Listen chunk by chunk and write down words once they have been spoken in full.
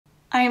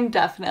I am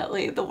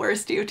definitely the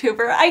worst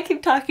YouTuber. I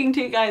keep talking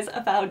to you guys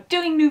about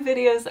doing new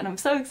videos and I'm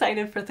so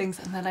excited for things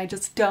and then I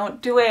just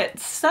don't do it.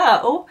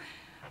 So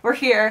we're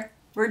here,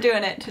 we're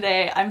doing it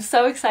today. I'm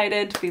so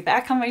excited to be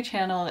back on my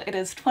channel. It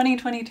is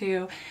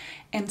 2022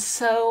 and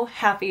so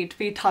happy to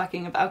be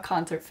talking about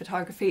concert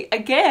photography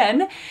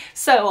again.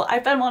 So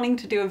I've been wanting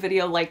to do a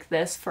video like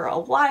this for a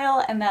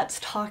while, and that's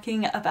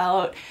talking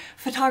about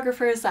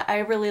photographers that I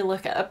really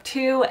look up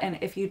to, and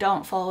if you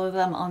don't follow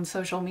them on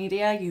social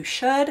media, you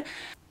should.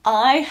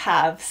 I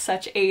have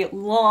such a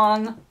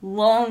long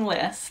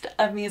list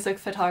of music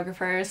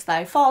photographers that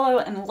I follow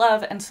and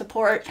love and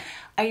support.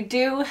 I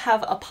do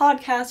have a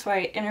podcast where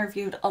I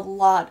interviewed a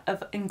lot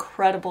of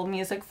incredible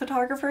music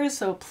photographers,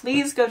 so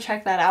please go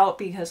check that out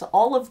because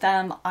all of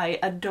them I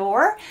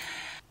adore.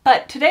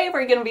 But today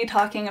we're going to be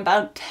talking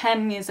about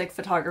 10 music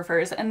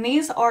photographers, and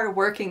these are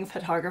working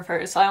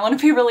photographers. So I want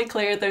to be really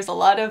clear, there's a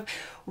lot of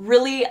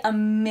really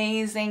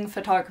amazing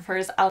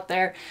photographers out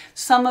there.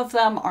 Some of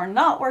them are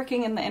not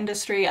working in the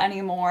industry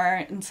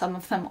anymore, and some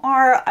of them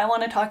are. I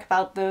want to talk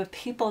about the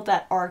people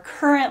that are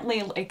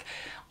currently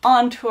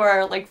on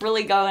tour,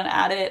 really going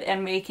at it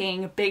and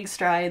making big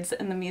strides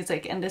in the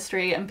music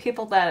industry, and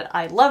people that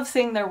I love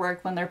seeing their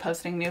work when they're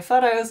posting new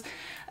photos.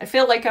 I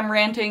feel like I'm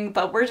ranting,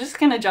 but we're just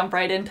gonna jump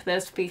right into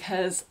this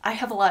because I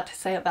have a lot to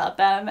say about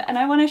them and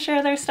I want to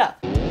share their stuff.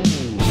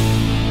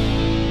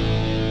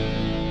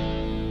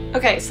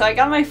 Okay, so I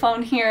got my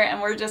phone here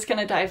and we're just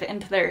gonna dive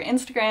into their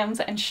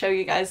Instagrams and show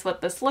you guys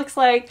what this looks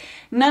like.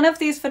 None of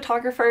these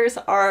photographers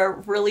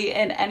are really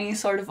in any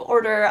sort of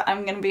order.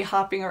 I'm gonna be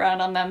hopping around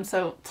on them,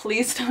 so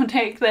please don't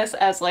take this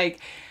as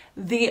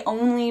the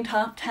only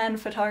top 10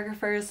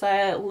 photographers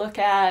that I look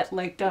at.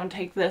 Don't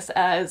take this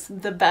as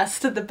the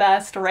best of the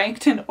best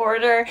ranked in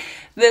order.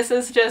 This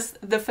is just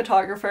the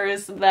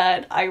photographers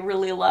that I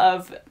really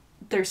love.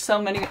 There's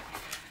so many.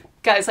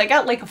 Guys, I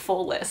got a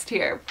full list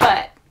here,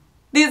 but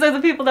these are the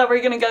people that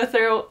we're gonna go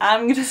through.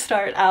 I'm gonna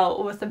start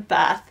out with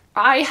Beth.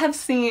 I have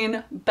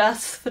seen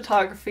Beth's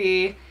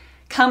photography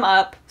come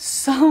up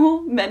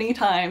so many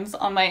times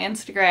on my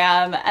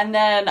Instagram, and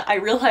then I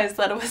realized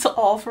that it was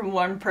all from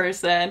one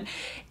person.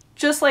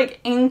 Just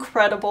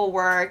incredible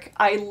work.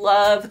 I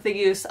love the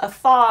use of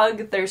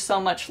fog. There's so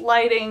much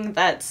lighting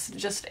that's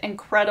just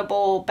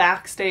incredible.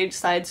 Backstage,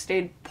 side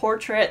stage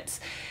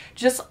portraits,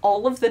 just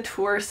all of the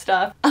tour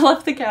stuff. I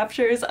love the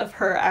captures of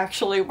her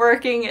actually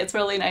working. It's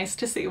really nice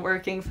to see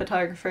working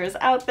photographers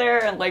out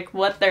there and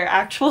what their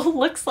actual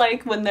looks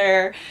like when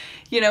they're,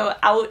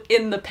 out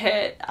in the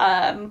pit.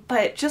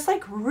 But just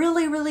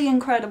really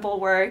incredible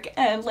work,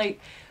 and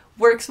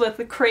works with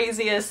the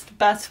craziest,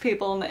 best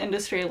people in the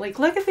industry.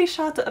 Look at these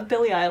shots of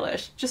Billie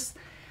Eilish. Just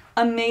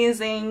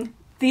amazing.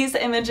 These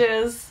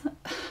images,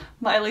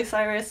 Miley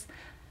Cyrus,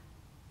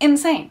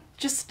 insane.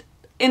 Just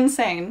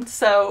insane.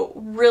 So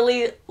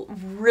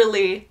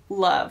really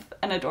love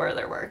and adore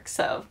their work.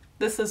 So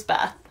this is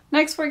Beth.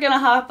 Next, we're gonna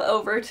hop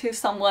over to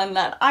someone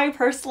that I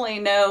personally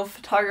know,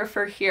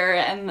 photographer here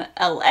in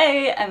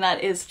LA, and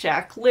that is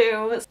Jack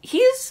Liu.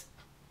 He's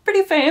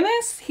pretty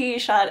famous. He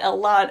shot a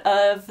lot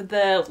of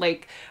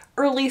the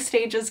early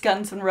stages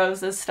Guns N'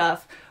 Roses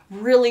stuff.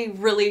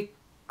 Really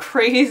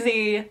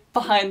crazy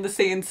behind the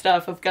scenes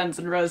stuff of Guns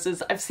N'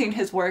 Roses. I've seen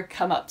his work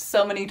come up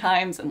so many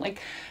times and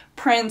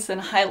prints and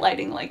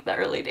highlighting the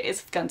early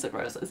days of Guns N'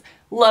 Roses.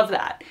 Love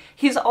that.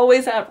 He's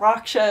always at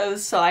rock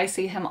shows, so I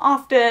see him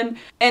often,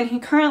 and he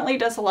currently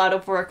does a lot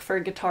of work for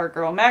Guitar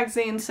Girl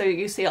magazine, so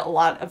you see a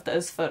lot of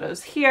those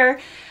photos here.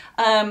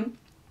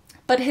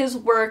 But his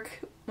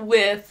work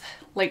with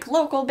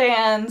local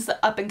bands,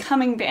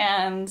 up-and-coming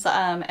bands,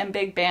 and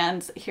big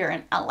bands here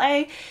in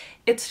LA,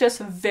 it's just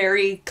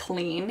very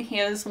clean. He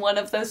is one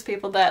of those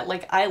people that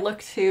I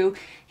look to.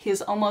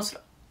 He's almost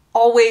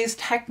always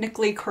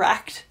technically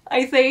correct,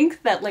 I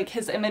think, that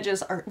his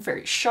images are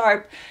very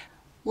sharp,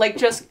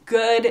 just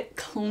good,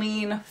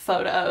 clean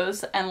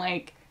photos, and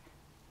I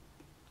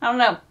don't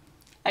know,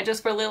 I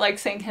just really like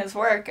seeing his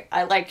work.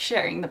 I like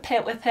sharing the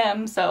pit with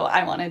him, so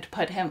I wanted to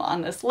put him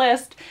on this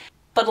list.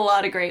 But a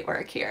lot of great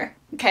work here.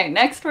 Okay,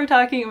 next we're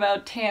talking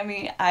about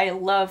Tammy. I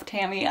love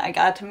Tammy. I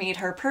got to meet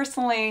her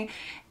personally,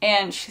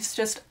 and she's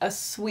just a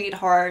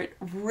sweetheart.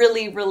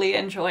 Really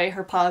enjoy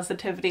her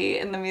positivity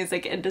in the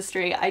music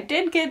industry. I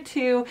did get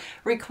to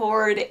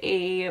record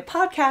a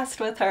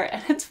podcast with her,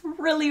 and it's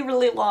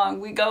really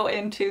long. We go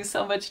into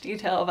so much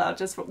detail about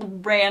just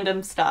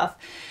random stuff.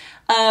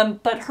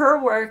 But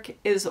her work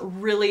is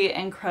really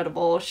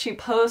incredible. She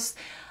posts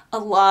a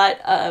lot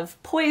of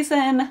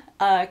Poison,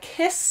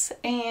 Kiss,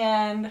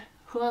 and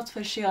who else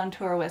was she on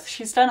tour with?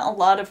 She's done a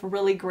lot of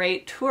really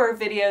great tour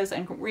videos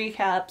and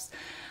recaps.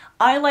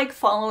 I like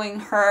following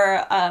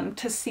her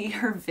to see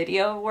her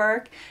video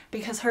work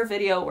because her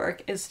video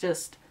work is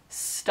just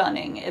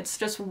stunning. It's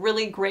just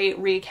really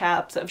great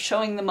recaps of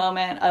showing the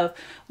moment of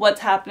what's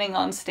happening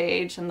on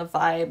stage and the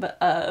vibe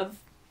of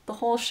the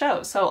whole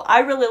show. So I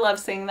really love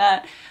seeing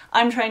that.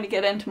 I'm trying to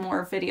get into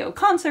more video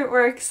concert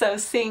work, so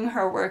seeing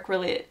her work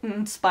really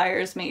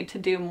inspires me to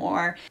do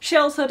more. She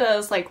also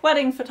does like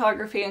wedding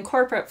photography and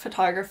corporate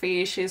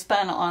photography. She's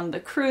been on the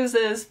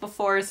cruises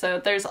before, so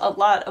there's a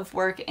lot of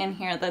work in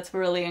here that's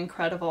really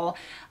incredible.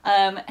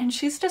 And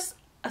she's just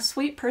a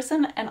sweet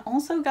person and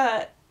also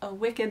got a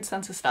wicked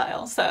sense of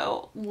style,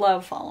 so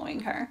love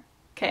following her.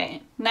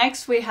 Okay,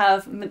 next we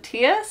have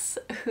Matthias,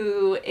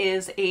 who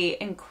is an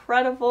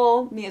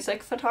incredible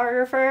music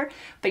photographer,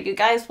 but you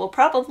guys will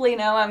probably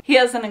know him. He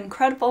has an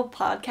incredible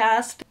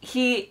podcast.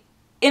 He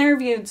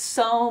interviewed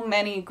so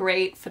many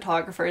great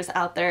photographers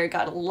out there,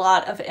 got a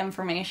lot of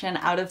information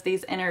out of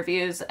these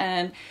interviews,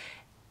 and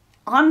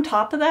on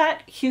top of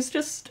that, he's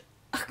just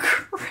a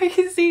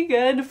crazy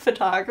good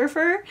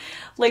photographer.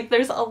 Like,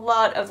 there's a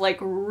lot of like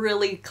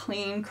really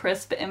clean,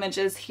 crisp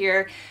images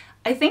here.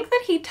 I think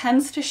that he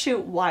tends to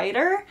shoot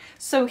wider,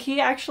 so he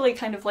actually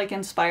kind of like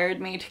inspired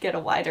me to get a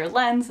wider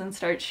lens and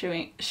start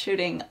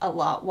shooting a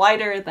lot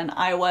wider than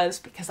I was,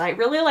 because I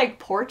really like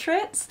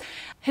portraits.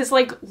 His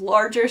like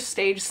larger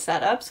stage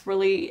setups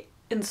really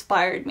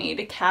inspired me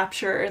to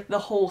capture the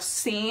whole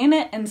scene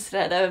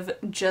instead of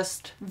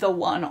just the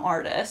one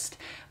artist.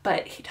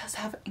 But he does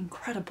have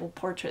incredible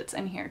portraits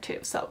in here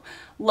too, so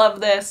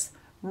love this.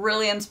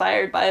 Really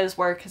inspired by his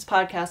work. His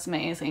podcast's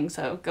amazing,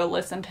 so go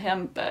listen to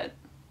him, but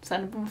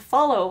send him a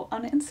follow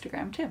on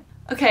Instagram too.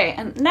 Okay,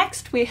 and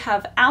next we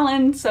have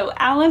Alan. So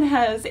Alan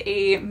has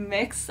a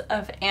mix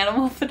of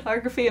animal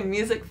photography and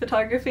music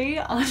photography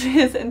on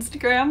his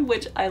Instagram,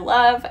 which I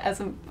love. As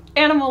an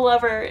animal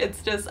lover,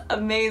 it's just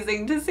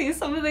amazing to see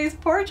some of these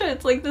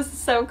portraits. Like, this is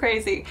so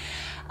crazy.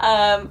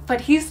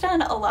 But he's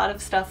done a lot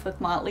of stuff with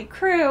Motley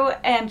Crue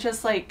and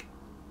just like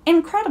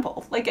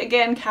incredible. Like,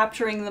 again,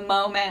 capturing the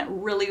moment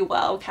really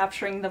well,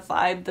 capturing the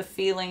vibe, the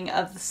feeling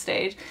of the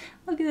stage.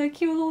 Look at that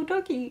cute little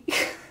doggy.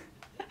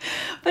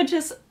 But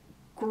just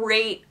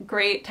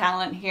great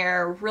talent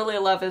here. Really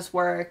love his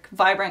work.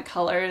 Vibrant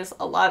colors,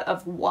 a lot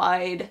of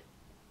wide,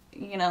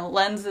 you know,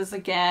 lenses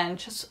again,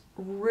 just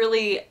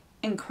really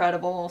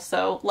incredible.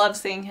 So love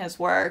seeing his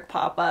work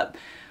pop up.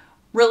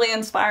 Really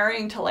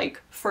inspiring to,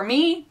 like, for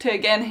me to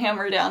again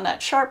hammer down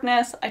that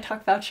sharpness. I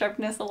talk about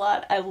sharpness a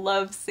lot. I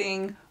love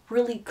seeing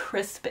really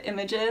crisp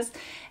images,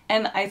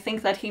 and I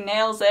think that he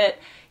nails it.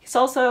 He's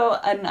also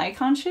a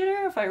Nikon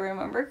shooter, if I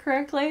remember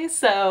correctly,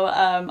 so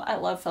I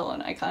love fellow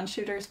Nikon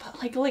shooters,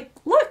 but like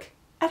look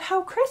at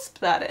how crisp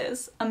that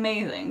is.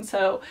 Amazing.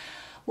 So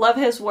love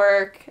his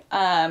work.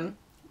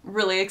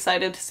 Really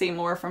excited to see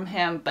more from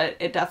him, but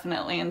it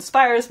definitely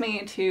inspires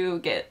me to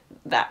get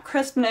that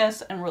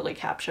crispness and really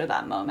capture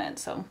that moment,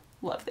 so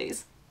love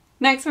these.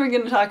 Next we're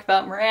going to talk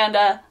about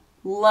Miranda.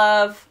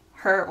 Love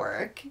her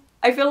work.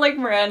 I feel like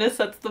Miranda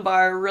sets the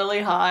bar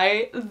really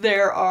high.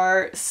 There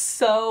are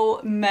so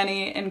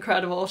many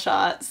incredible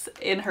shots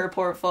in her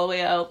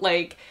portfolio.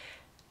 Like,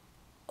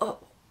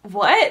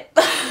 what?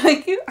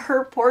 Like,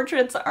 her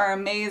portraits are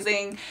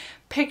amazing.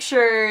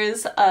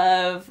 Pictures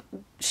of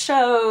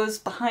shows,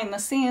 behind the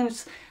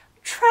scenes,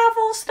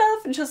 travel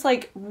stuff, just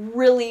like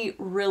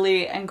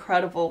really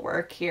incredible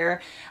work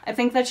here. I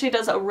think that she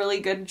does a really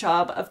good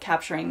job of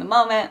capturing the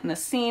moment and the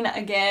scene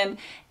again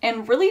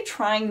and really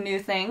trying new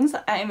things.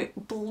 I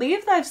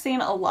believe that I've seen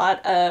a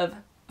lot of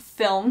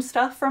film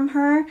stuff from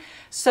her,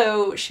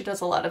 so she does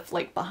a lot of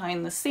like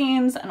behind the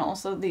scenes and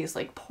also these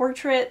like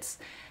portraits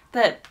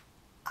that,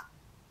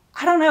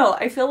 I don't know,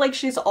 I feel like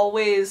she's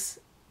always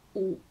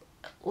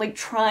like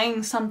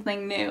trying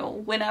something new.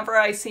 Whenever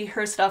I see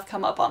her stuff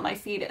come up on my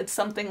feed, it's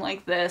something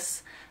like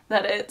this,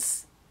 that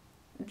it's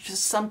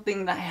just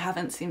something that I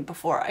haven't seen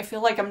before. I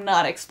feel like I'm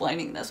not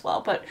explaining this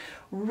well, but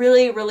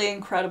really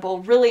incredible,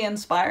 really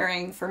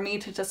inspiring for me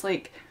to just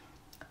like,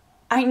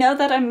 I know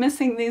that I'm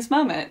missing these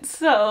moments,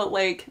 so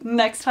like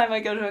next time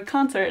I go to a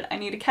concert I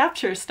need to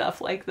capture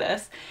stuff like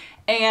this,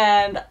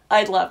 and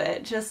I love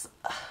it. Just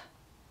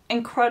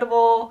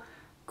incredible,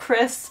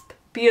 crisp,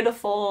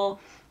 beautiful.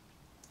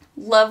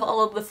 Love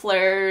all of the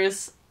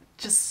flares,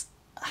 just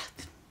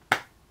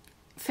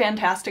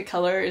fantastic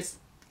colors.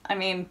 I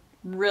mean,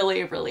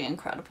 really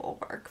incredible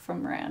work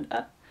from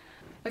Miranda.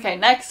 Okay,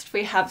 next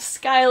we have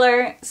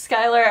Skylar.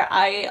 Skylar,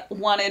 I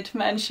wanted to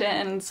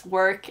mention's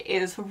work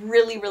is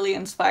really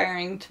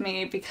inspiring to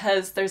me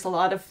because there's a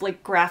lot of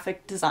like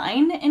graphic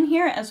design in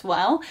here as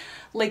well.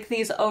 Like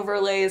these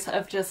overlays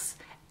of just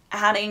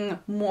adding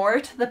more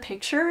to the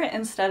picture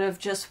instead of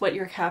just what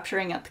you're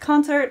capturing at the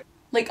concert.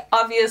 Like,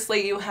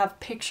 obviously you have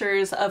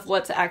pictures of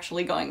what's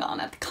actually going on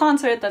at the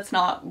concert that's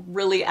not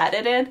really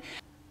edited,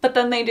 but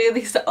then they do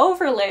these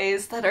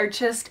overlays that are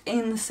just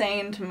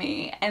insane to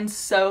me and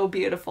so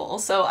beautiful.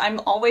 So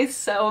I'm always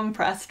so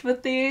impressed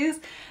with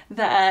these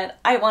that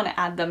I want to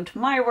add them to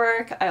my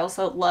work. I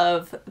also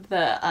love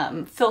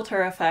the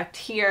filter effect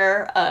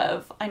here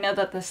of, I know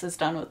that this is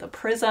done with a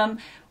prism,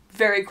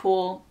 very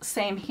cool.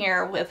 Same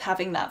here with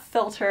having that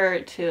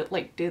filter to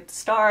like do the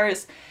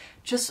stars.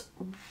 Just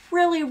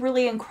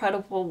really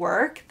incredible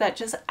work that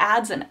just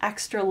adds an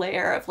extra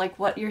layer of like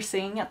what you're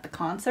seeing at the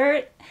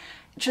concert.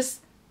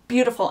 Just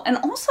beautiful. And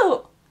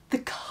also the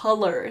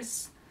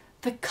colors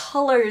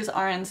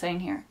are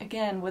insane here.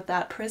 Again, with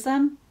that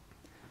prism,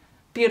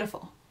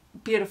 beautiful,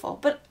 beautiful.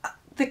 But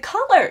the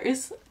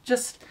colors,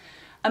 just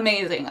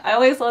amazing. I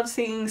always love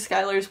seeing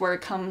Skylar's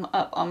work come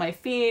up on my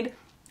feed.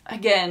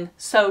 Again,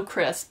 so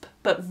crisp,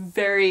 but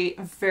very,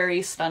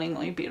 very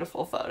stunningly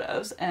beautiful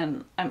photos,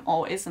 and I'm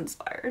always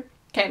inspired.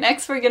 Okay,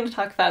 next we're going to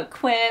talk about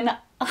Quinn.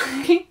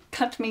 I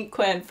got to meet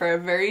Quinn for a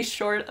very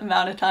short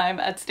amount of time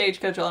at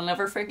Stagecoach. I'll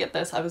never forget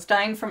this. I was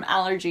dying from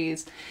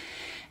allergies,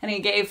 and he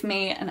gave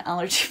me an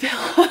allergy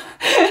pill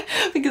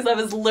because I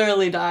was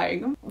literally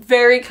dying.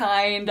 Very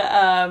kind,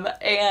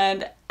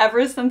 and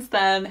ever since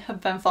then have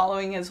been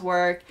following his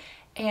work,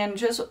 and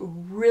just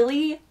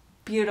really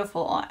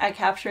beautiful at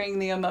capturing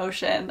the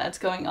emotion that's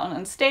going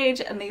on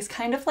stage, and these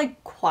kind of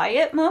like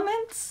quiet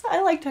moments,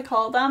 I like to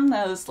call them,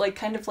 those like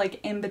kind of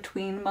like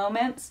in-between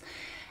moments.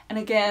 And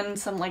again,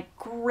 some like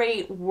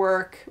great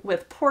work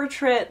with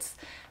portraits.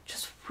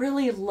 Just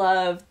really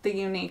love the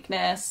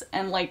uniqueness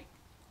and like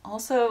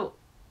also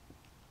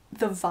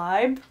the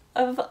vibe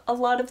of a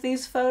lot of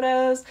these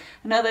photos.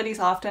 I know that he's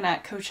often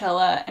at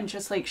Coachella and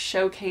just like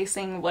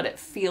showcasing what it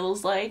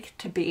feels like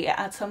to be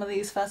at some of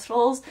these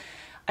festivals.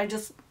 I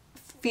just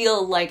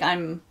feel like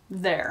I'm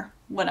there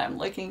when I'm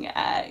looking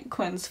at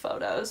Quinn's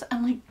photos.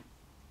 I'm like,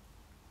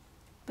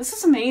 this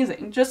is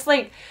amazing. Just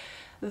like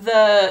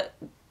the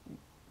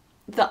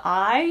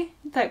eye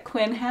that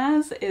Quinn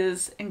has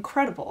is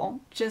incredible.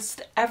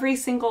 Just every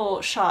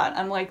single shot,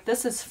 I'm like,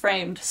 this is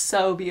framed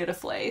so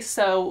beautifully.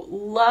 So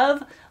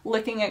love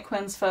looking at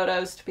Quinn's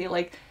photos to be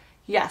like,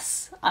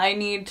 yes, I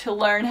need to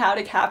learn how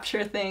to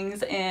capture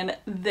things in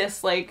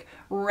this like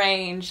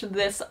range,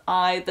 this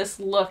eye, this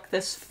look,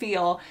 this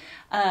feel.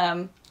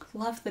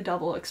 Love the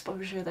double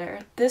exposure there.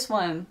 This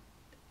one,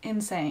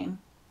 insane,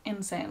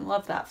 insane.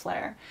 Love that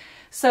flare.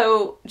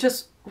 So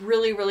just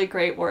really, really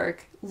great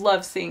work.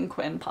 Love seeing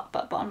Quinn pop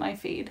up on my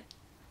feed.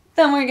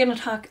 Then we're going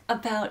to talk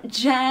about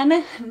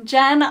Jen.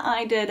 Jen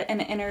I did an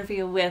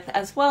interview with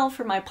as well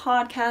for my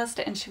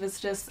podcast, and she was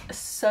just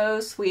so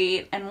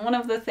sweet. And one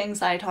of the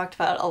things I talked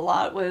about a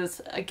lot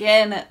was,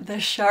 again, the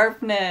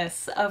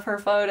sharpness of her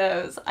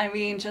photos. I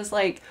mean, just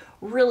like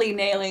really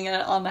nailing it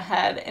on the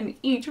head. And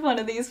each one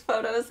of these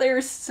photos,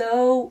 they're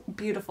so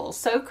beautiful,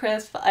 so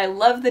crisp. I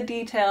love the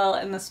detail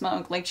and the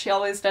smoke. Like, she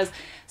always does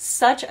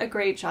such a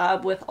great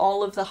job with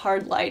all of the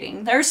hard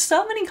lighting. There's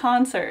so many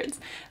concerts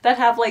that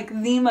have like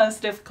the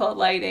most difficult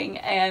lighting,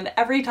 and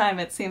every time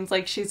it seems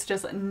like she's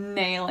just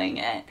nailing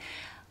it.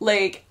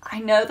 Like, I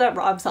know that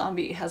Rob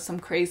Zombie has some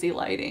crazy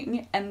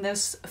lighting, and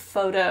this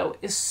photo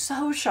is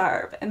so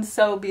sharp and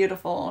so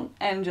beautiful,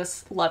 and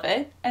just love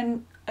it.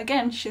 And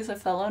again, she's a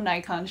fellow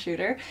Nikon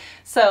shooter,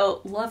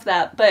 so love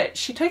that. But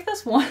she took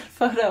this one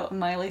photo of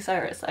Miley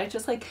Cyrus I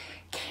just like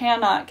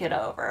cannot get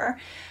over.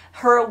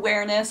 Her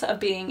awareness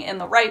of being in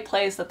the right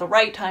place at the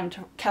right time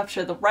to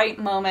capture the right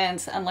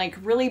moments, and like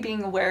really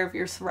being aware of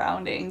your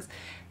surroundings,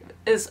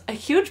 is a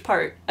huge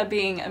part of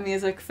being a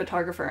music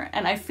photographer.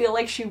 And I feel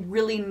like she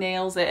really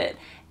nails it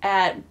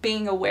at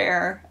being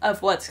aware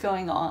of what's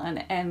going on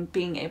and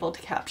being able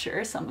to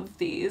capture some of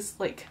these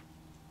like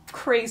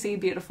crazy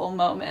beautiful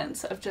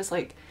moments of just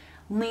like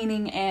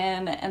leaning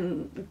in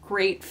and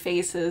great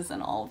faces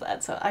and all of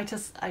that. So I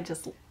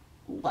just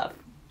love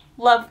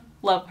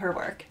her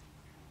work.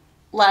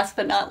 Last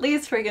but not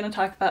least, we're going to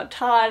talk about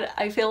Todd.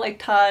 I feel like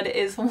Todd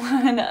is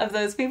one of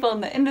those people in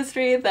the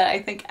industry that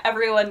I think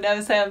everyone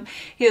knows him.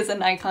 He is a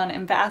Nikon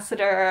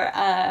ambassador.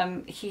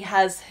 He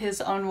has his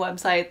own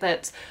website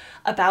that's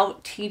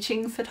about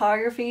teaching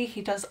photography.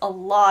 He does a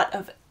lot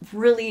of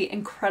really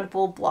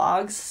incredible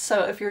blogs.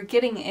 So if you're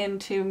getting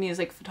into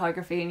music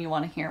photography and you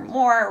want to hear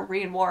more,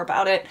 read more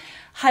about it,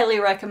 highly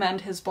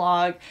recommend his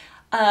blog.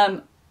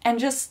 And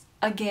just,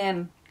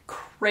 again,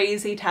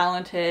 crazy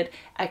talented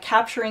at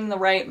capturing the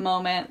right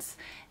moments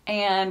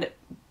and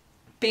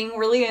being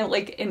really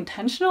like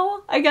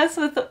intentional, I guess,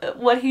 with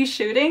what he's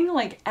shooting.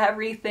 Like,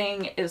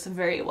 everything is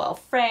very well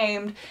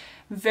framed,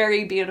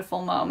 very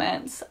beautiful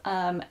moments,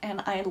 and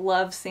I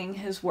love seeing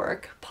his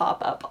work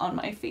pop up on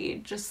my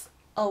feed. Just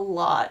a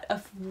lot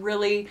of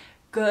really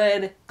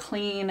good,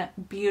 clean,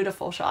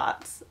 beautiful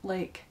shots.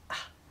 Like,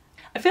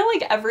 I feel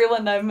like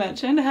everyone I've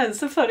mentioned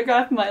has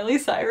photographed Miley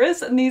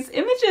Cyrus, and these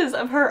images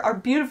of her are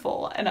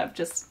beautiful, and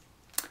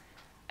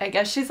I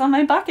guess she's on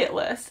my bucket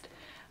list.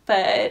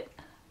 But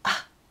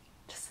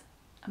just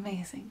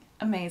amazing,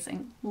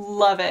 amazing.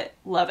 Love it,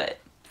 love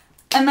it.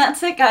 And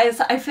that's it, guys.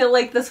 I feel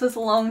like this was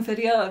a long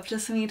video of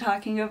just me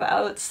talking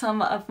about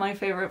some of my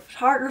favorite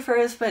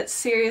photographers, but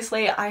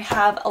seriously, I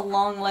have a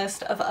long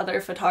list of other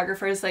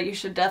photographers that you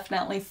should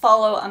definitely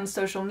follow on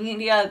social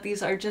media.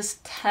 These are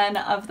just 10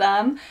 of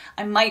them.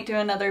 I might do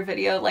another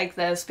video like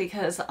this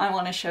because I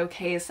want to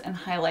showcase and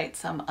highlight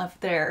some of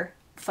their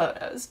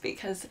photos,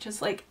 because it's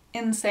just like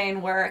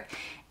insane work.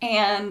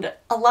 And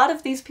a lot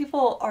of these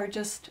people are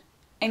just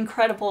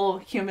incredible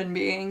human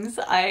beings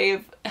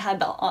I've had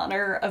the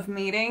honor of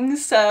meeting.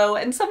 So,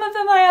 and some of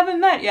them I haven't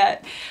met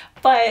yet,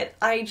 but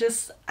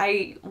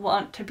I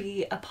want to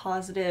be a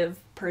positive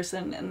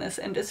person in this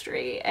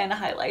industry and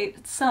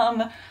highlight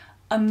some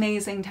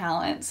amazing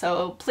talent.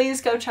 So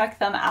please go check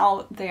them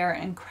out. They are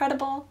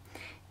incredible.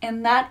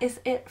 And that is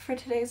it for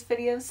today's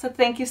video. So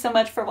thank you so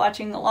much for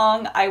watching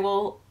along. I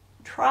will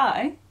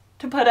try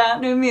to put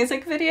out new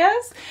music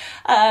videos.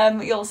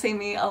 You'll see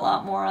me a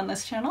lot more on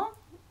this channel,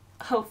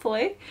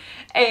 hopefully.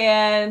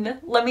 And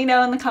let me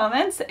know in the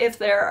comments if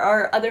there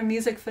are other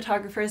music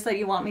photographers that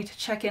you want me to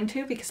check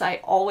into, because I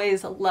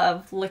always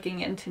love looking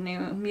into new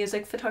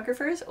music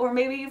photographers, or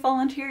maybe you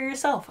volunteer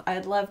yourself.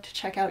 I'd love to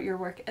check out your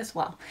work as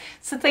well.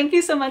 So thank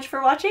you so much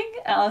for watching,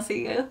 and I'll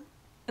see you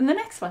in the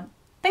next one.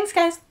 Thanks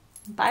guys.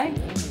 Bye.